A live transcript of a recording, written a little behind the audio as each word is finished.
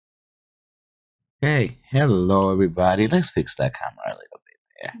Hey, hello everybody. Let's fix that camera a little bit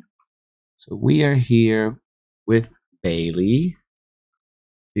there. So we are here with Bailey.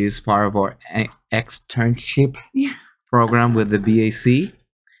 This is part of our externship program with the BAC,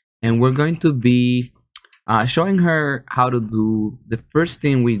 and we're going to be showing her how to do the first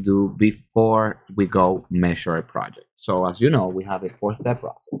thing we do before we go measure a project. So as you know, we have a four-step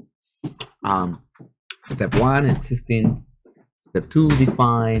process. Step one, existing. Step two,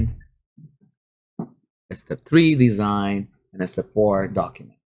 define. Step three, design, and step four,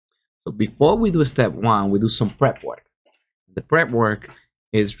 document. So before we do step one, we do some prep work. The prep work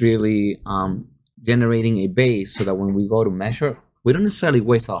is really generating a base so that when we go to measure, we don't necessarily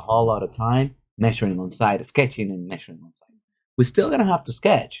waste a whole lot of time measuring on site, sketching and measuring on site. We're still gonna have to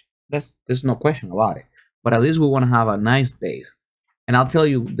sketch. There's no question about it. But at least we want to have a nice base. And I'll tell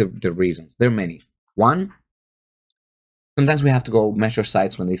you the reasons. There are many. One, sometimes we have to go measure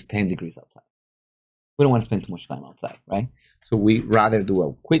sites when it's 10 degrees outside. We don't want to spend too much time outside, right? So we rather do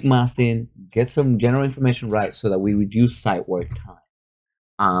a quick massing, get some general information right so that we reduce site work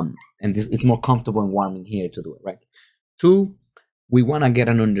time. And it's more comfortable and warm in here to do it, right? Two, we want to get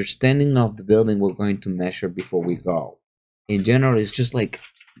an understanding of the building we're going to measure before we go. In general, it's just like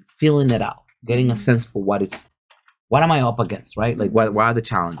feeling it out, getting a sense for what am I up against, right? Like what are the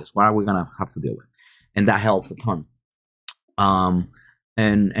challenges? What are we going to have to deal with? And that helps a ton.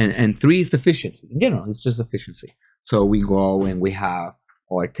 And three is efficiency. In general, it's just efficiency. So we go and we have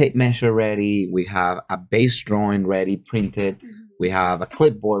our tape measure ready. We have a base drawing ready, printed. We have a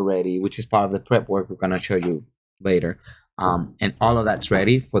clipboard ready, which is part of the prep work we're going to show you later. And all of that's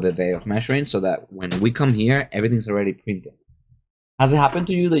ready for the day of measuring so that when we come here, everything's already printed. Has it happened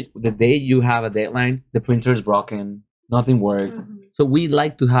to you that the day you have a deadline, the printer is broken, nothing works? So we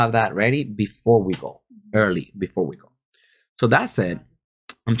like to have that ready before we go, early before we go. So that said,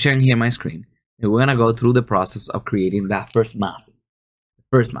 I'm sharing here my screen, and we're gonna go through the process of creating that first massing.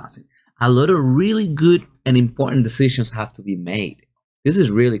 A lot of really good and important decisions have to be made. This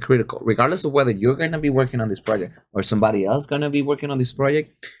is really critical, regardless of whether you're gonna be working on this project or somebody else gonna be working on this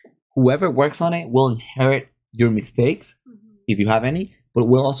project. Whoever works on it will inherit your mistakes, if you have any, but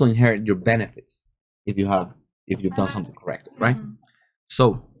will also inherit your benefits if you've done something correct, right?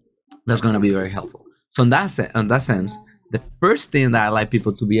 So that's gonna be very helpful. So in that sense, the first thing that I like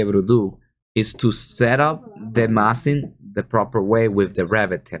people to be able to do is to set up the massing the proper way with the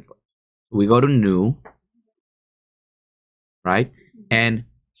Revit template. We go to new, right? And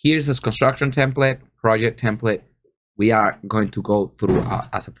here's this construction template, project template. We are going to go through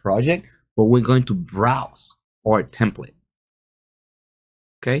as a project, but we're going to browse our template.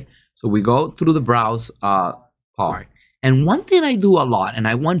 Okay, so we go through the browse part. And one thing I do a lot, and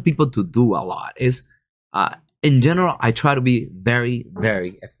I want people to do a lot, is in general, I try to be very,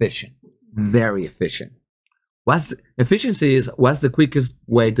 very efficient. Very efficient. Efficiency is what's the quickest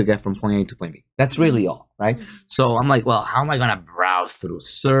way to get from point A to point B. That's really all, right? So I'm like, well, how am I gonna browse through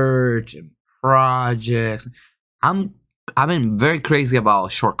search and projects? I've been very crazy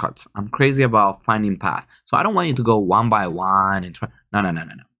about shortcuts. I'm crazy about finding paths. So I don't want you to go one by one and try. No.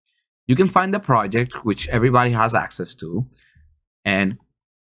 You can find the project, which everybody has access to. And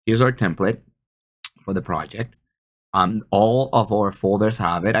here's our template for the project. All of our folders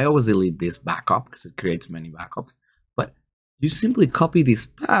have it. I always delete this backup because it creates many backups. But you simply copy this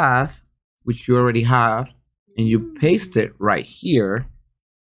path, which you already have, and you paste it right here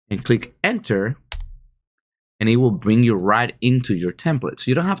and click enter, and it will bring you right into your template.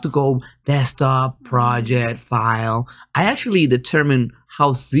 So you don't have to go desktop, project, file. I actually determine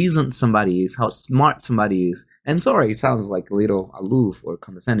how seasoned somebody is, how smart somebody is. And sorry, it sounds like a little aloof or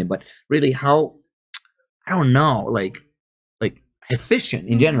condescending, but really how, I don't know, like efficient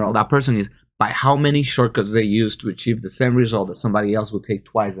in general that person is by how many shortcuts they use to achieve the same result that somebody else will take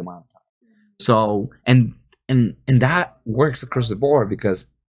twice the amount of time. So and that works across the board because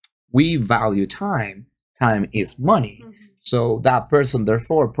we value time. Time is money. So that person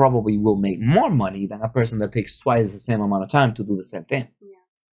therefore probably will make more money than a person that takes twice the same amount of time to do the same thing.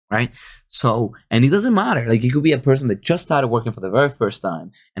 Right? So, and it doesn't matter. Like, it could be a person that just started working for the very first time,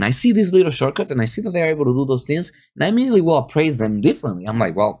 and I see these little shortcuts, and I see that they're able to do those things, and I immediately will appraise them differently. I'm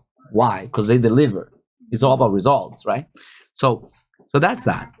like, well, why? Because they deliver. It's all about results, right? So that's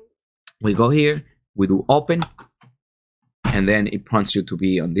that. We go here, we do open, and then it prompts you to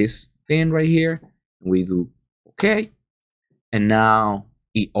be on this thing right here. We do okay, and now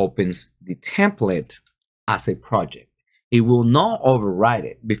it opens the template as a project. It will not override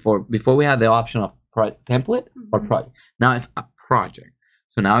it. Before we had the option of template or project. Now it's a project.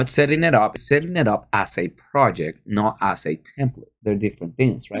 So now it's setting it up as a project, not as a template. They're different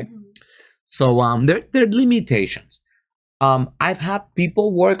things, right? So there are limitations. I've had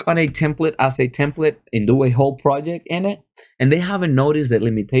people work on a template as a template and do a whole project in it, and they haven't noticed the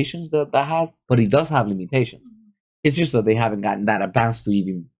limitations that has, but it does have limitations. It's just that they haven't gotten that advanced to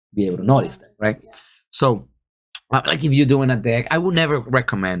even be able to notice them, right? So, like if you're doing a deck, I would never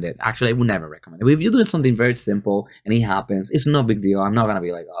recommend it. Actually, I would never recommend it. But if you're doing something very simple and it happens, it's no big deal. I'm not gonna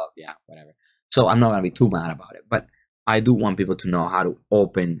be like, oh yeah, whatever. So I'm not gonna be too mad about it. But I do want people to know how to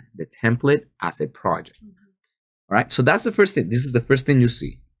open the template as a project. All right, so that's the first thing. This is the first thing you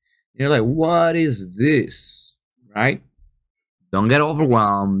see. You're like, what is this? Right? Don't get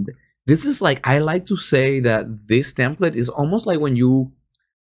overwhelmed. This is like, I like to say that this template is almost like when you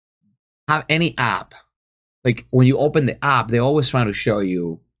have any app. Like when you open the app, they're always trying to show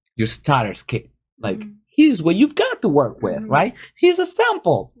you your starter's kit. Like, here's what you've got to work with, right? Here's a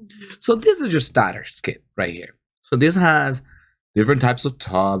sample. So this is your starter's kit right here. So this has different types of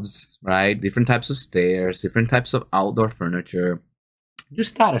tubs, right? Different types of stairs, different types of outdoor furniture. Your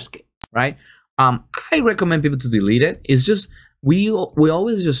starter's kit, right? I recommend people to delete it. It's just, we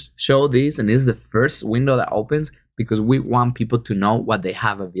always just show this, and this is the first window that opens because we want people to know what they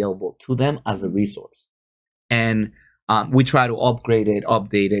have available to them as a resource. And we try to upgrade it,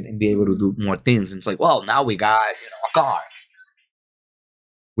 update it, and be able to do more things. And it's like, well, now we got, a car.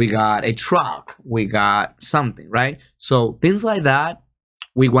 We got a truck. We got something, right? So things like that,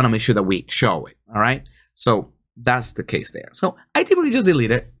 we want to make sure that we show it, all right? So that's the case there. So I typically just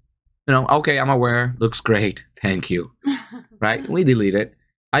delete it. Okay, I'm aware. Looks great. Thank you. Right? We delete it.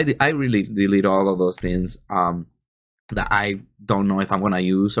 I really delete all of those things that I don't know if I'm going to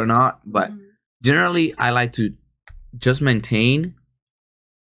use or not. But generally, I like to just maintain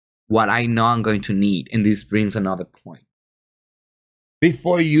what I know I'm going to need. And this brings another point.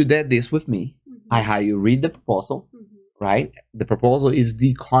 Before you did this with me, I had you read the proposal, right? The proposal is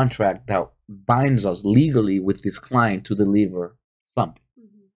the contract that binds us legally with this client to deliver something.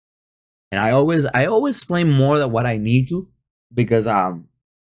 And I always explain more than what I need to because I'm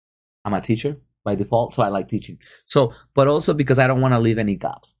a teacher by default, so I like teaching. So, but also because I don't want to leave any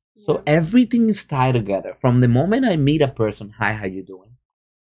gaps. So everything is tied together. From the moment I meet a person, hi, how you doing,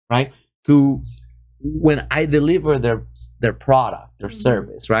 right? To when I deliver their product, their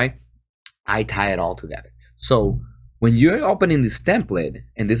service, right? I tie it all together. So when you're opening this template,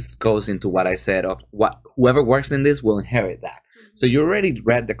 and this goes into what I said of what whoever works in this will inherit that. So you already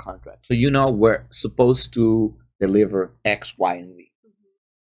read the contract. So you know we're supposed to deliver X, Y, and Z.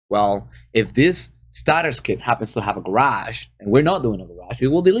 Well, if this starter's kit happens to have a garage, and we're not doing a garage, we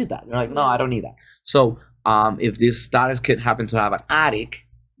will delete that. You're like, no, I don't need that. So if this starter's kit happens to have an attic,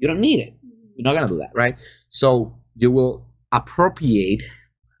 you don't need it. You're not going to do that, right? So you will appropriate,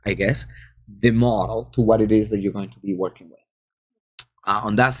 I guess, the model to what it is that you're going to be working with.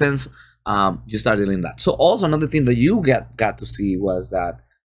 On that sense, you start dealing that. So also another thing that you got to see was that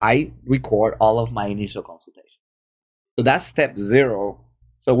I record all of my initial consultation. So that's step 0.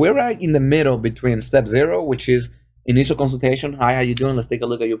 So we're right in the middle between step 0, which is initial consultation. Hi, how you doing? Let's take a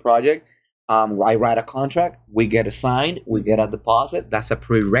look at your project. I write a contract. We get it signed. We get a deposit. That's a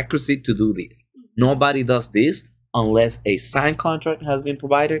prerequisite to do this. Nobody does this unless a signed contract has been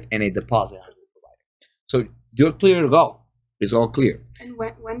provided and a deposit has been provided. So you're clear to go. It's all clear. And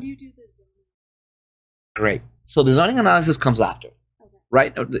when do you do the zoning? Great. So the zoning analysis comes after,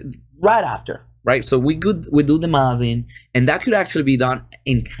 right? Right after, right? So we do the massing, and that could actually be done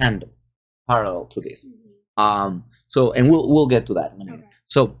in tandem, parallel to this. So and we'll get to that in a minute.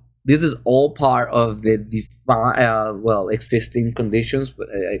 So this is all part of the existing conditions, but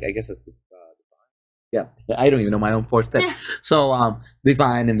I guess it's yeah, I don't even know my own 4 steps. So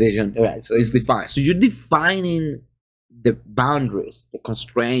define, envision, right? So it's defined. So you're defining the boundaries, the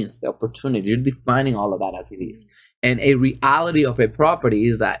constraints, the opportunity. You're defining all of that as it is. And a reality of a property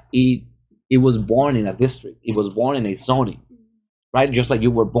is that it was born in a district. It was born in a zoning, right? Just like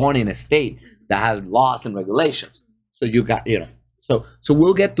you were born in a state that has laws and regulations. So you got, so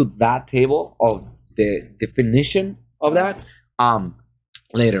we'll get to that table of the definition of that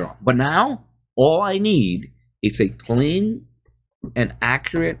later on. But now all I need is a clean and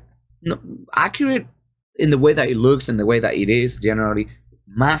accurate in the way that it looks and the way that it is generally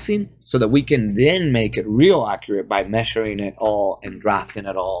massing, so that we can then make it real accurate by measuring it all and drafting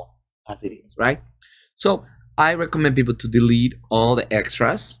it all as it is, right? So I recommend people to delete all the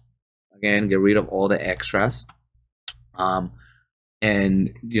extras. Again, get rid of all the extras, and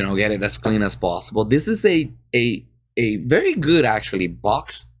get it as clean as possible. This is a very good actually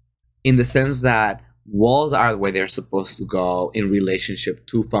box, in the sense that walls are where they're supposed to go in relationship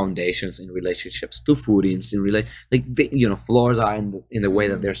to foundations, in relationships to footings, floors are in the way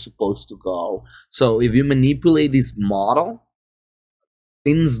that they're supposed to go. So if you manipulate this model,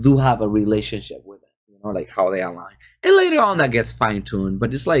 things do have a relationship with it, like how they align. And later on that gets fine-tuned,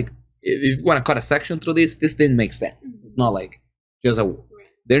 but it's like if you want to cut a section through this didn't make sense. It's not like just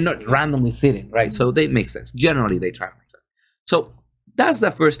they're not randomly sitting, right? So they make sense. Generally they try to make sense. So that's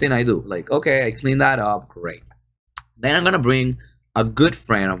the first thing I do. Like, okay, I clean that up, great. Then I'm gonna bring a good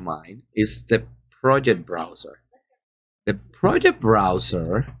friend of mine, is the project browser. The project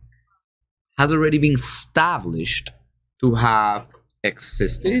browser has already been established to have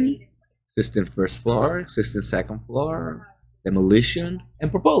existing first floor, existing second floor, demolition,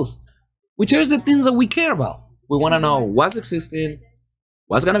 and proposed, which are the things that we care about. We want to know what's existing,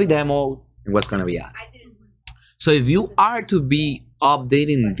 what's gonna be demoed, and what's gonna be added. So if you are to be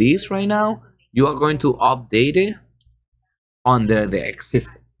updating this right now, you are going to update it under the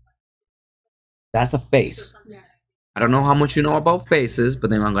existing. That's a phase. I don't know how much you know about phases, but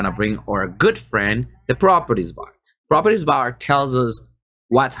then I'm gonna bring our good friend, the properties bar. Properties bar tells us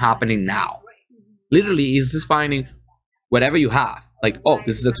what's happening now. Literally, it's just finding whatever you have. Like, oh,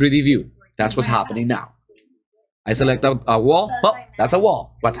 this is a 3D view. That's what's happening now. I select a wall. Oh, that's a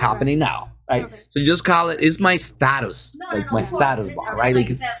wall. What's happening now? Right? So you just call it, it's my status, like my status bar, right? Like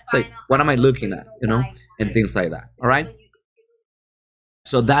it's like, what am I looking at, and things like that. All right.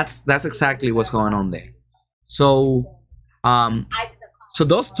 So that's exactly what's going on there. So, so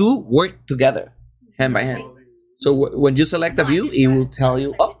those two work together, hand by hand. So when you select a view, it will tell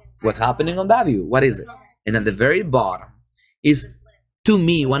you, oh, what's happening on that view? What is it? And at the very bottom is, to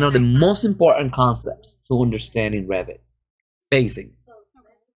me, one of the most important concepts to understand in Revit: phasing.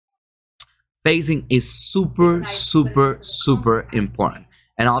 Phasing is super, super, super important.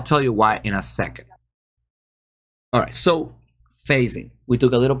 And I'll tell you why in a second. All right, so phasing. We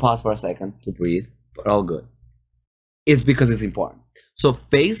took a little pause for a second to breathe, but all good. It's because it's important. So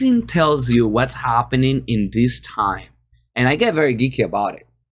phasing tells you what's happening in this time. And I get very geeky about it.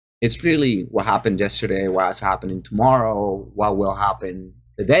 It's really what happened yesterday, what's happening tomorrow, what will happen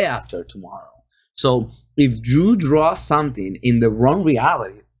the day after tomorrow. So if you draw something in the wrong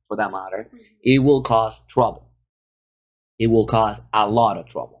reality, for that matter, it will cause trouble. It will cause a lot of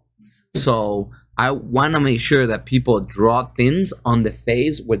trouble. So I want to make sure that people draw things on the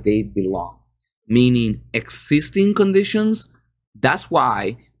phase where they belong, meaning existing conditions. That's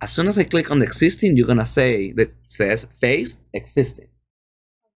why as soon as I click on the existing, you're going to say that it says phase existing.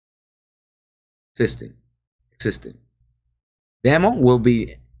 Existing. Demo will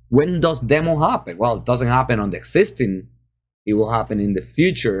be, when does demo happen? Well, it doesn't happen on the existing. It will happen in the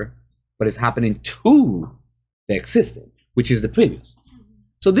future, but it's happening to the existing, which is the previous.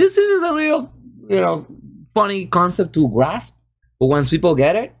 So this is a real, funny concept to grasp. But once people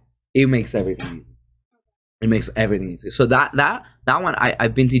get it, it makes everything easy. It makes everything easy. So that one,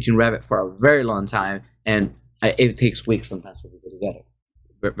 I've been teaching Revit for a very long time, and it takes weeks sometimes for people to get it.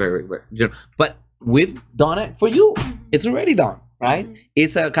 Very, but we've done it for you. It's already done, right?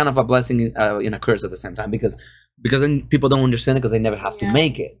 It's a kind of a blessing and a curse at the same time, because then people don't understand it because they never have to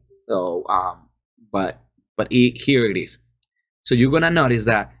make it. So here it is. So you're gonna notice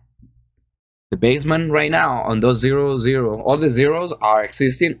that the basement right now on those 0, 0, all the zeros are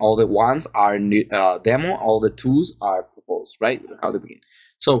existing, all the ones are new, demo, all the twos are proposed, right? How they begin.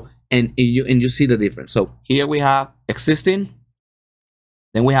 So and you see the difference. So here we have existing,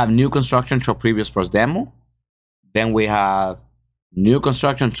 then we have new construction show previous plus demo, then we have new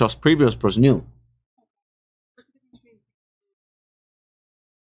construction shows previous plus new.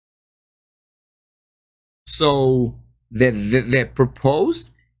 So the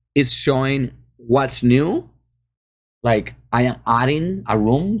proposed is showing what's new, like I am adding a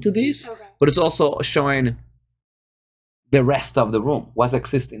room to this, but it's also showing the rest of the room, what's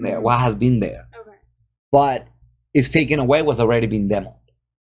existing there, what has been there, but it's taken away what's already been demoed.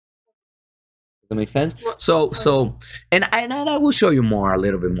 Does that make sense? So and I will show you a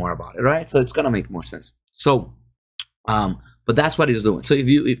little bit more about it, right? So it's gonna make more sense. So but that's what it's doing. So if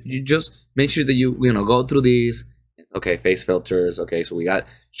you just make sure that you go through these. Okay, face filters. Okay, so we got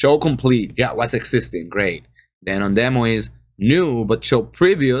show complete. Yeah, what's existing? Great. Then on demo is new, but show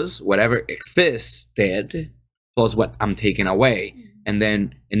previous, whatever existed, plus what I'm taking away. And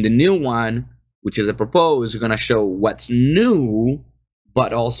then in the new one, which is a proposed, you're gonna show what's new,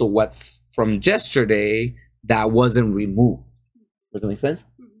 but also what's from yesterday that wasn't removed. Does that make sense?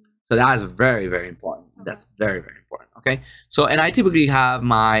 So that is very, very important. That's very, very important. Okay. So, and I typically have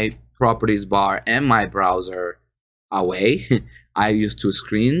my properties bar and my browser away. I use two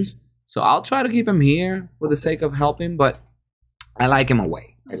screens. So I'll try to keep him here for the sake of helping, but I like him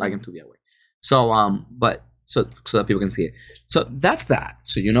away. I like him to be away. So so that people can see it. So that's that.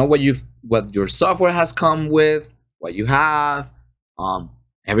 So you know what your software has come with, what you have.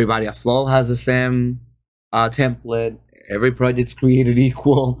 Everybody at Flow has the same template. Every project's created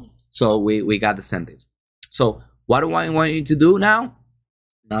equal. So we got the same things. So what do I want you to do now?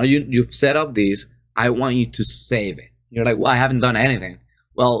 Now you've set up this. I want you to save it. You're like, well, I haven't done anything.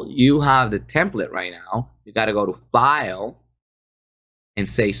 Well, you have the template right now. You got to go to File and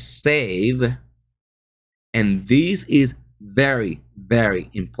say Save. And this is very, very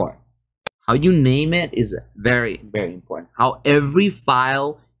important. How you name it is very, very important. How every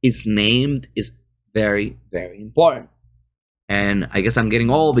file is named is very, very important. And I guess I'm getting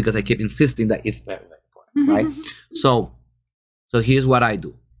old because I keep insisting that it's very, very important, right? So here's what I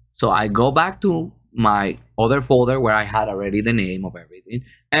do. So I go back to my other folder where I had already the name of everything.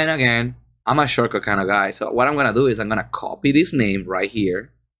 And again, I'm a shortcut kind of guy. So what I'm going to do is I'm going to copy this name right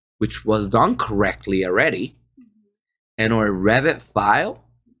here, which was done correctly already. And our Revit file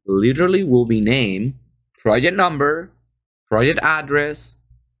literally will be named project number, project address,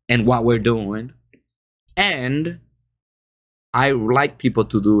 and what we're doing. And I like people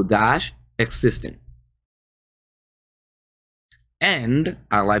to do dash existing. And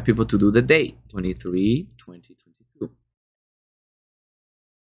I like people to do the date, 23/2022.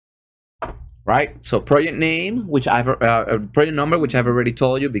 Right? So project name, which project number, which I've already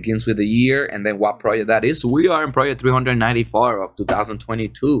told you, begins with the year and then what project that is. So we are in project 394 of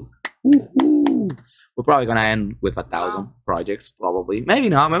 2022. Woohoo! We're probably gonna end with 1,000 projects, probably. Maybe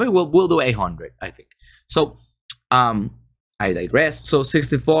not. Maybe we'll do 800, I think. So I digress. So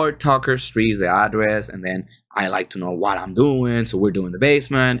 64 Tucker Street is the address, and then I like to know what I'm doing. So we're doing the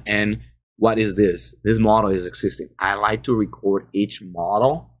basement, and what is this? This model is existing. I like to record each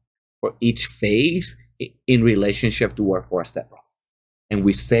model for each phase in relationship to our 4-step process. And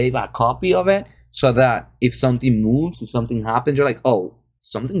we save a copy of it so that if something moves, if something happens, you're like, oh,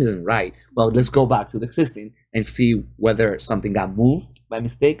 something isn't right. Well, let's go back to the existing and see whether something got moved by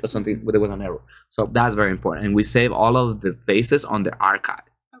mistake or something, whether there was an error. So that's very important. And we save all of the phases on the archive.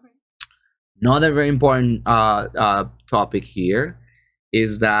 Okay. Another very important topic here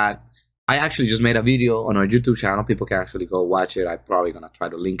is that I actually just made a video on our YouTube channel. People can actually go watch it. I'm probably going to try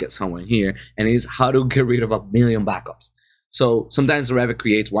to link it somewhere here. And it's how to get rid of 1,000,000 backups. So sometimes Revit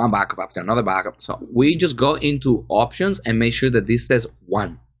creates one backup after another backup. So we just go into options and make sure that this says 1.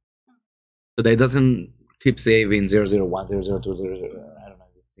 So that it doesn't keep saving 001, 002, 00. I don't know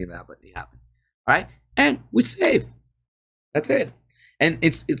if you've seen that, but it happens. All right. And we save. That's it. And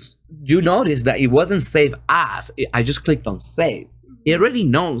it's you notice that it wasn't save as. I just clicked on save. It already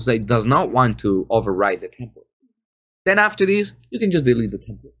knows that it does not want to overwrite the template. Then after this, you can just delete the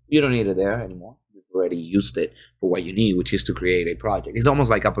template. You don't need it there anymore. You've already used it for what you need, which is to create a project. It's almost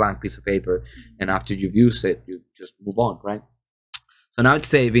like a blank piece of paper. And after you've used it, you just move on, right? So now it's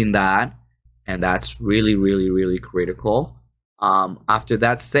saving that. And that's really, really, really critical. After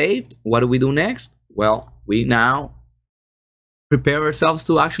that's saved, what do we do next? Well, we now prepare ourselves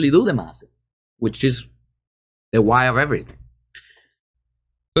to actually do the massing, which is the why of everything.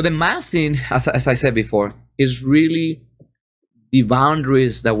 So the massing, as I said before, is really the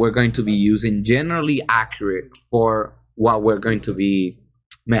boundaries that we're going to be using, generally accurate for what we're going to be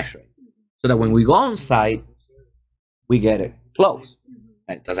measuring. So that when we go on site, we get it close.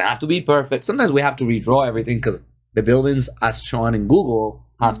 And it doesn't have to be perfect. Sometimes we have to redraw everything because the buildings as shown in Google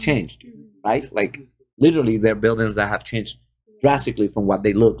have changed, right? Like literally there are buildings that have changed drastically from what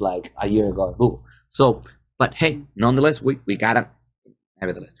they looked like a year ago at Google. So, but hey, nonetheless, we gotta,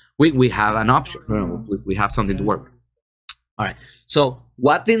 nevertheless, we have an option. We have something to work with. All right. So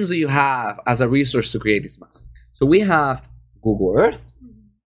what things do you have as a resource to create this massing? So we have Google Earth.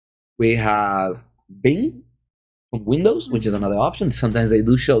 We have Bing from Windows, which is another option. Sometimes they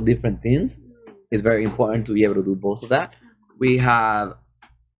do show different things. It's very important to be able to do both of that. We have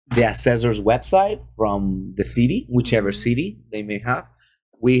the assessor's website from the city, whichever city they may have.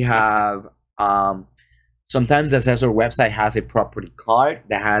 We have sometimes the assessor website has a property card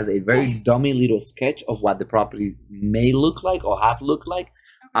that has a very dummy little sketch of what the property may look like or have looked like.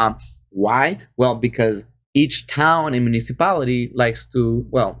 Why? Well, because each town and municipality likes to,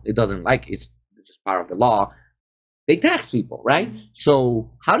 well, it doesn't like, it's just part of the law. They tax people, right?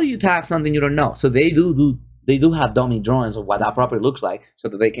 So how do you tax something you don't know? So they do have dummy drawings of what that property looks like so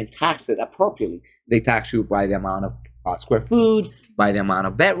that they can tax it appropriately. They tax you by the amount of square foot, by the amount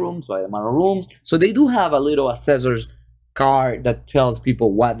of bedrooms, by the amount of rooms. So they do have a little assessor's card that tells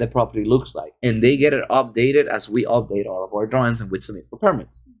people what the property looks like. And they get it updated as we update all of our drawings and we submit for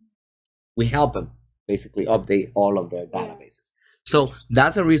permits. we help them basically update all of their databases. So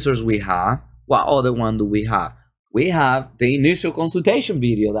that's a resource we have. What other one do we have? We have the initial consultation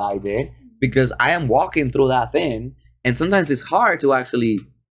video that I did, because I am walking through that thing, and sometimes it's hard to actually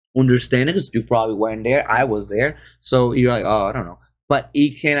understand it because you probably weren't there. I was there. So you're like, oh, I don't know. But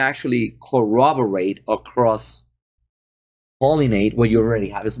it can actually corroborate or cross-pollinate what you already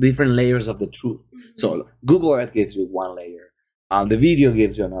have. It's different layers of the truth. So Google Earth gives you one layer. The video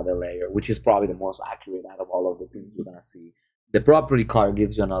gives you another layer, which is probably the most accurate out of all of the things you're going to see. The property card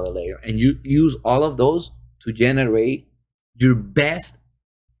gives you another layer. And you use all of those to generate your best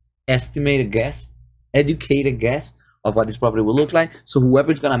estimated guess, educated guess of what this property will look like. So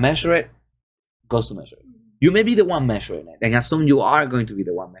whoever's going to measure it goes to measure it. You may be the one measuring it, and assume you are going to be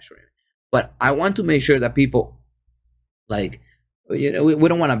the one measuring it. But I want to make sure that people, like, you know, we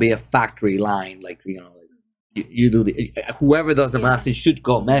don't want to be a factory line, like, you know, like you do the, whoever does the math should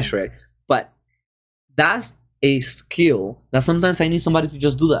go measure it. But that's a skill that sometimes I need somebody to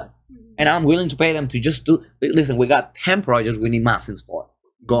just do that. And I'm willing to pay them to just do, listen, we got 10 projects we need massings for.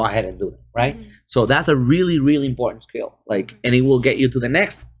 Go ahead and do it, right? So that's a really, really important skill. Like, and it will get you to the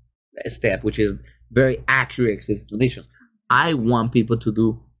next step, which is very accurate existing conditions. I want people to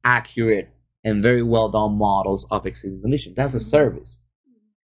do accurate and very well done models of existing conditions. That's a service.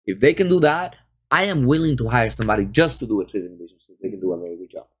 If they can do that, I am willing to hire somebody just to do existing conditions so they can do a very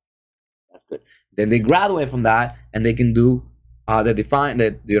good job. That's good. Then they graduate from that and they can do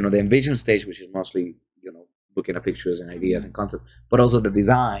the envision stage, which is mostly, you know, looking at pictures and ideas and concepts, but also the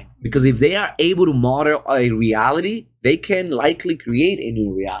design. Because if they are able to model a reality, they can likely create a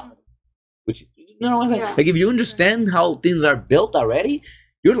new reality. Which, you know what I'm saying? Like, if you understand how things are built already,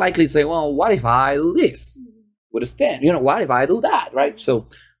 you're likely to say, well, what if I do this with a stand? You know, what if I do that, right? So,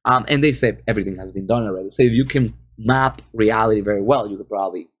 and they say everything has been done already. So if you can map reality very well, you could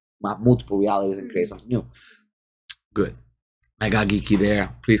probably map multiple realities and create something new. Good. I got geeky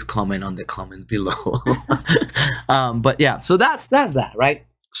there. Please comment on the comment below. But yeah, so that's that, right?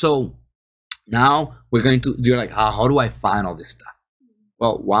 So now we're going to, you're like, how do I find all this stuff?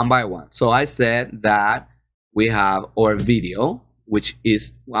 Well, one by one. So I said that we have our video, which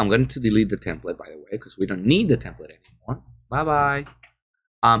is, I'm going to delete the template, by the way, because we don't need the template anymore. Bye-bye.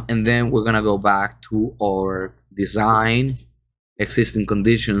 And then we're going to go back to our design, existing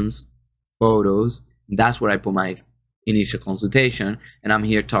conditions, photos. That's where I put my initial consultation, and I'm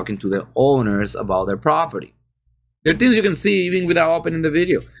here talking to the owners about their property. There are things you can see even without opening the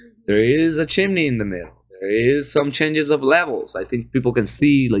video. There is a chimney in the middle. There is some changes of levels. I think people can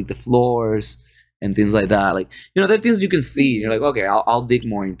see, like, the floors and things like that. Like, you know, there are things you can see. You're like, okay, I'll dig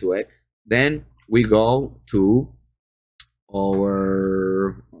more into it. Then we go to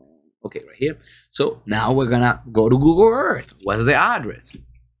our, okay, right here. So now we're gonna go to Google Earth. What's the address?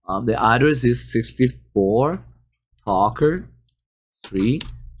 The address is 64 Talker Street,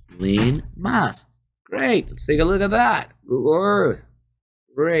 Lynn, Mass. Great. Let's take a look at that. Google Earth.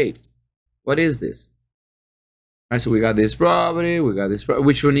 Great. What is this? All right, so we got this property. We got this.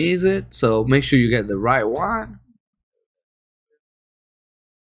 Which one is it? So make sure you get the right one.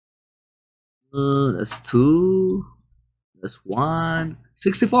 That's 2. That's 1.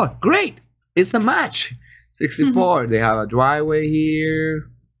 64. Great. It's a match. 64. They have a driveway here.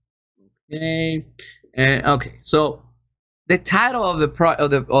 Okay. And okay, so the title of the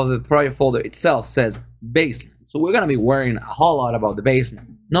project folder itself says basement. So we're gonna be worrying a whole lot about the basement,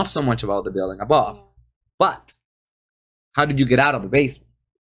 not so much about the building above. But how did you get out of the basement?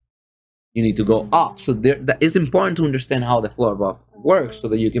 You need to go up. So it's important to understand how the floor above works so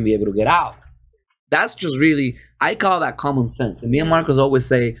that you can be able to get out. That's just really, I call that common sense. And me and Marcos always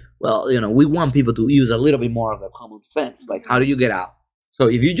say, well, you know, we want people to use a little bit more of the common sense. Like, how do you get out? So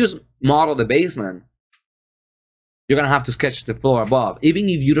if you just model the basement, you're going to have to sketch the floor above. Even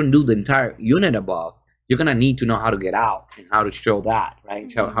if you don't do the entire unit above, you're going to need to know how to get out and how to show that,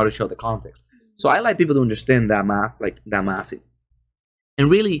 right? How to show the context. So I like people to understand that massive. And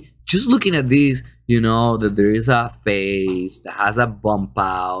really, just looking at this, you know, that there is a face that has a bump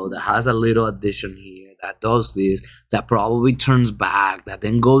out, that has a little addition here, that does this, that probably turns back, that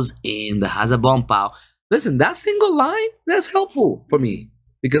then goes in, that has a bump out. Listen, that single line, that's helpful for me.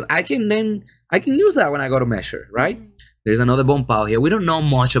 Because I can use that when I go to measure, right? There's another bump out here. We don't know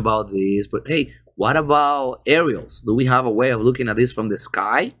much about this, but hey, what about aerials? Do we have a way of looking at this from the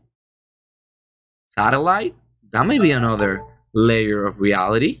sky? Satellite? That may be another layer of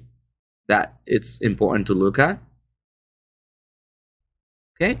reality that it's important to look at.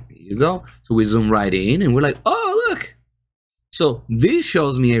 Okay, here you go. So we zoom right in and we're like, oh, look. So this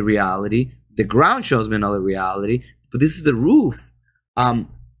shows me a reality. The ground shows me another reality, but this is the roof.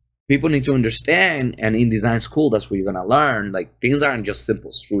 people need to understand, and in design school, that's what you're gonna learn. Like things aren't just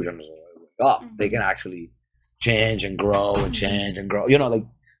simple extrusions up. They can actually change and grow and change and grow. You know, like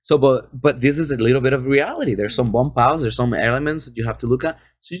so. But this is a little bit of reality. There's some bump outs. There's some elements that you have to look at.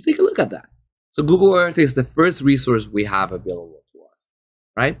 So you take a look at that. So Google Earth is the first resource we have available to us,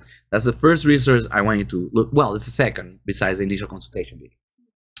 right? That's the first resource I want you to look. Well, it's the second besides the initial consultation video.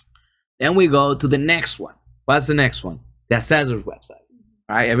 Then we go to the next one. What's the next one? The assessor's website,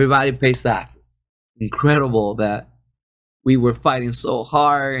 right? Everybody pays taxes. Incredible that we were fighting so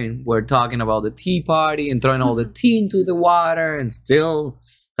hard and we're talking about the tea party and throwing all the tea into the water, and still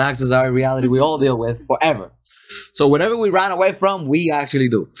taxes are a reality we all deal with forever. So whatever we ran away from, we actually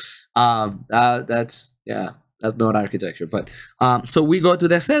do. That's not architecture, but so we go to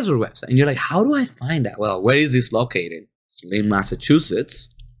the assessor website, and you're like, how do I find that? Well, where is this located? It's in Massachusetts.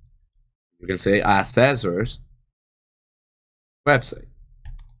 You can say assessor's website.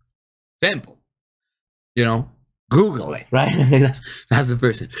 Simple, you know. Google it, right? that's the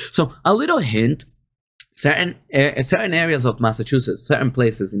first thing. So a little hint: certain areas of Massachusetts, certain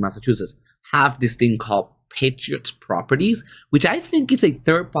places in Massachusetts have this thing called Patriots Properties, which I think is a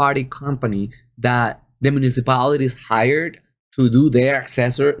third-party company that the municipalities hired to do their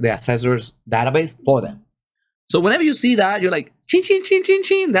assessor's database for them. So whenever you see that, you're like, chin, chin, chin, chin,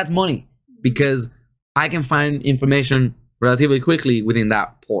 chin, that's money, because I can find information relatively quickly within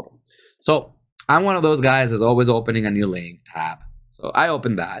that portal. So I'm one of those guys that's always opening a new link tab. So I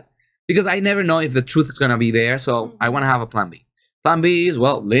open that because I never know if the truth is going to be there. So I want to have a plan B. Plan B is,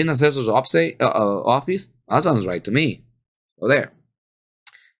 well, Lynn Assessor's office. That sounds right to me. So there.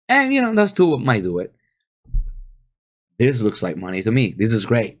 And, you know, those two might do it. This looks like money to me. This is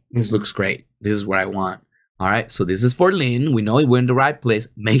great. This looks great. This is what I want. All right. So this is for Lynn. We know we're in the right place.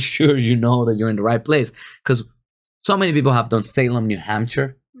 Make sure you know that you're in the right place, because so many people have done Salem, New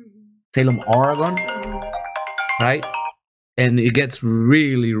Hampshire, Salem, Oregon, right? And it gets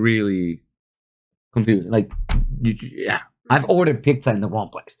really, really confusing. Like, yeah, I've ordered pizza in the wrong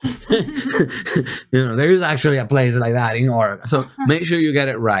place. You know, there is actually a place like that in Oregon. So make sure you get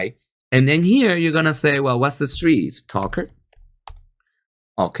it right. And then here you're gonna say, well, what's the street? It's Tucker.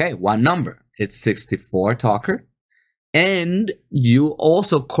 Okay, what number? It's 64 Tucker. And you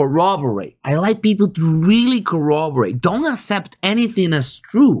also corroborate. I like people to really corroborate. Don't accept anything as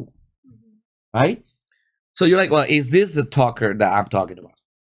true. Right? So you're like, well, is this the Tucker that I'm talking about?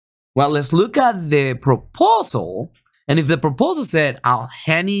 Well, let's look at the proposal. And if the proposal said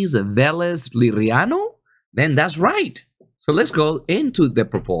Algenis Velez Liriano, then that's right. So let's go into the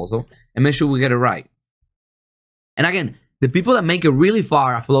proposal and make sure we get it right. And again, the people that make it really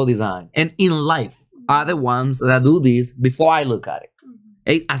far at Flow Design and in life are the ones that do this before I look at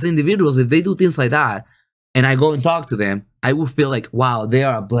it. As individuals, if they do things like that and I go and talk to them, I will feel like, wow, they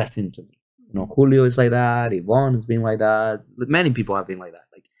are a blessing to me. You know, Julio is like that. Yvonne has been like that. Many people have been like that.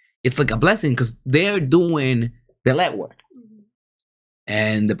 Like, it's like a blessing because they're doing the legwork.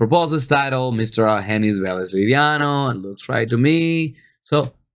 And the proposal is titled Mr. Algenis Velez Liriano. It looks right to me.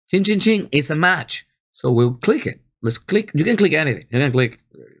 So, ching, ching, ching, it's a match. So we'll click it. Let's click. You can click anything. You can click.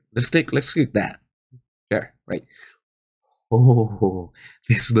 Let's click that. There, right? Oh,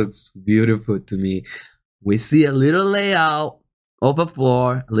 this looks beautiful to me. We see a little layout of a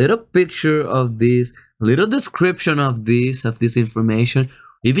floor, a little picture of this, a little description of this information,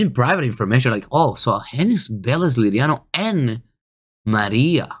 even private information, like, oh, so Algenis Velez Liriano and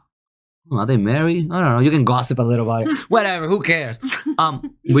Maria. Are they married? I don't know. You can gossip a little about it. Whatever, who cares?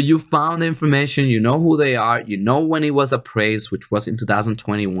 But you found the information, you know who they are, you know when it was appraised, which was in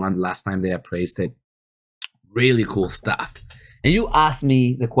 2021, last time they appraised it. Really cool stuff. And you asked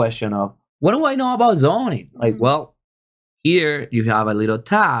me the question of, what do I know about zoning? Like, well, here you have a little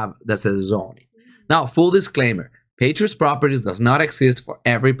tab that says zoning. Now, full disclaimer, Patriots Properties does not exist for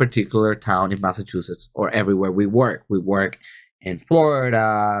every particular town in Massachusetts or everywhere we work. We work in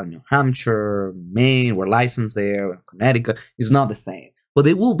Florida, New Hampshire, Maine, we're licensed there, Connecticut. It's not the same. But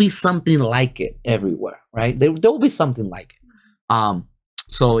there will be something like it everywhere, right? There will be something like it.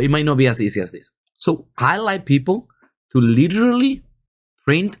 So it might not be as easy as this. So I like people to literally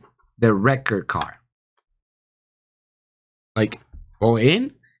print the record card. Like, go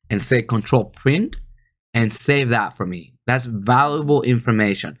in and say control print and save that for me. That's valuable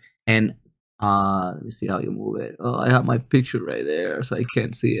information. And let me see how you move it. Oh, I have my picture right there, so I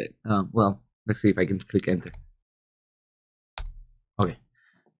can't see it. Well, let's see if I can click enter. Okay.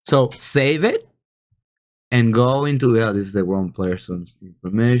 So save it and go into, yeah, this is the wrong person's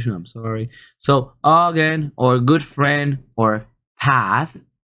information. I'm sorry. So again, or good friend or path,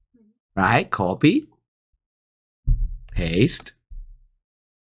 right? Copy, paste,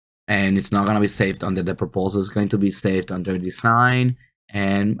 and it's not going to be saved under the proposal. It's going to be saved under design,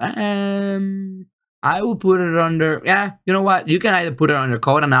 and I will put it under, yeah, you know what? You can either put it under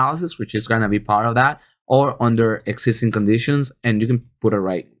code analysis, which is going to be part of that, or under existing conditions, and you can put it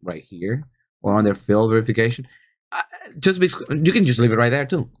right here, or under field verification. You can just leave it right there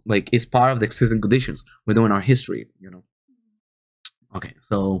too. Like, it's part of the existing conditions. We're doing our history, you know. Okay,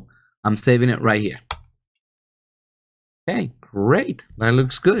 so I'm saving it right here. Okay, great. That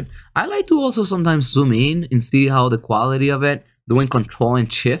looks good. I like to also sometimes zoom in and see how the quality of it, doing Control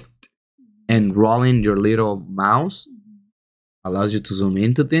and Shift and rolling your little mouse allows you to zoom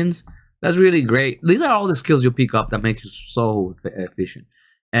into things. That's really great. These are all the skills you pick up that make you so efficient.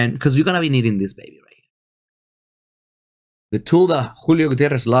 And because you're going to be needing this baby right here. The tool that Julio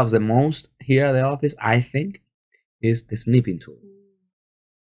Gutierrez loves the most here at the office, I think, is the snipping tool.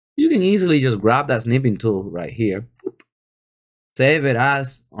 You can easily just grab that snipping tool right here, save it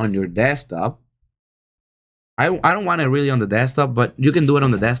as on your desktop. I don't want it really on the desktop, but you can do it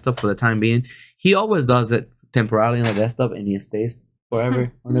on the desktop for the time being. He always does it temporarily on the desktop, and he stays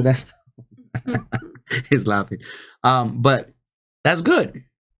forever on the desktop. He's laughing. But that's good.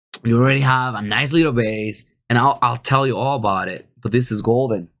 You already have a nice little base, and I'll tell you all about it. But this is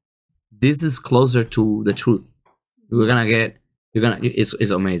golden. This is closer to the truth.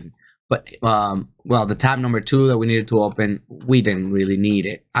 It's amazing. But well, the tab number 2 that we needed to open, we didn't really need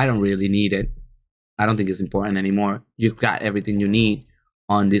it. I don't really need it. I don't think it's important anymore. You've got everything you need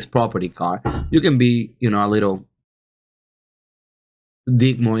on this property card. You can be, you know, a little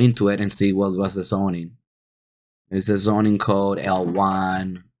dig more into it and see what's the zoning. It's a zoning code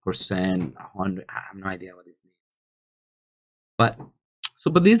L1%, 100. I have no idea what this means. But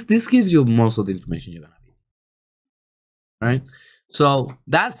this gives you most of the information you're gonna need. Right? So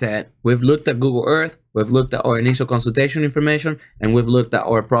that's it. We've looked at Google Earth, we've looked at our initial consultation information, and we've looked at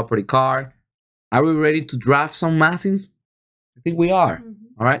our property card. Are we ready to draft some massings? I think we are.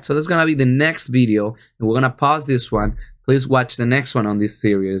 All right, so that's gonna be the next video, and we're gonna pause this one. Please watch the next one on this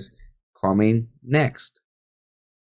series coming next.